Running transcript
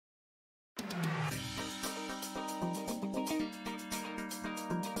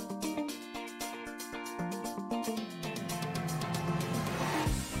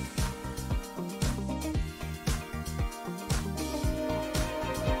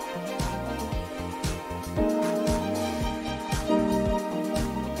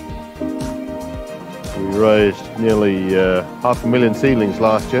We raised nearly 500,000 seedlings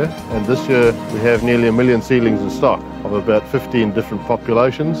last year, and this year we have nearly 1 million seedlings in stock of about 15 different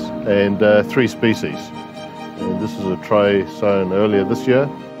populations and 3 species. And this is a tray sown earlier this year.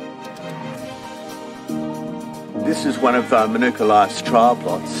 This is one of ManukaLife's trial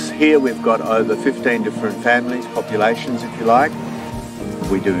plots. Here we've got over 15 different families, populations if you like.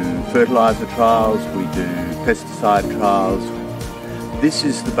 We do fertiliser trials, we do pesticide trials. This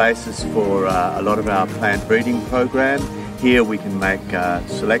is the basis for a lot of our plant breeding program. Here we can make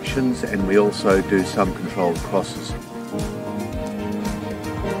selections, and we also do some controlled crosses.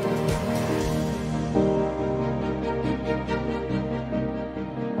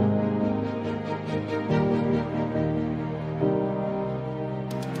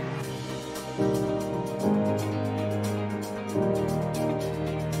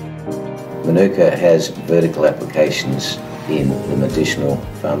 Manuka has vertical applications in the medicinal,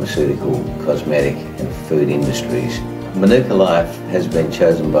 pharmaceutical, cosmetic and food industries. ManukaLife has been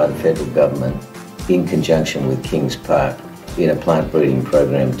chosen by the federal government in conjunction with Kings Park in a plant breeding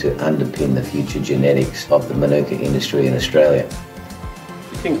program to underpin the future genetics of the Manuka industry in Australia.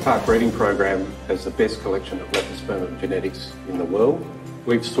 The Kings Park breeding program has the best collection of Leptospermum genetics in the world.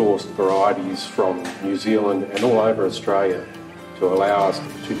 We've sourced varieties from New Zealand and all over Australia to allow us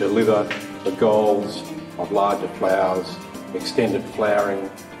to deliver the goals of larger flowers, extended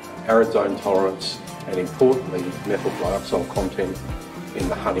flowering, arid zone tolerance, and importantly, methyl glycol content in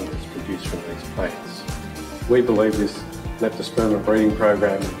the honey that's produced from these plants. We believe this Leptospermum breeding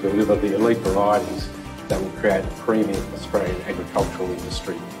program will deliver the elite varieties that will create a premium Australian agricultural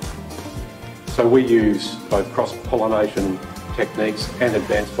industry. So we use both cross-pollination techniques and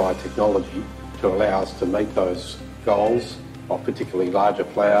advanced biotechnology to allow us to meet those goals of particularly larger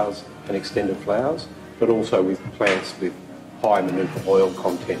flowers and extended flowers, but also with plants with high Manuka oil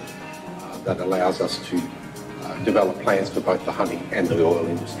content that allows us to develop plants for both the honey and the oil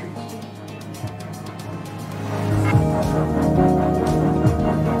industries.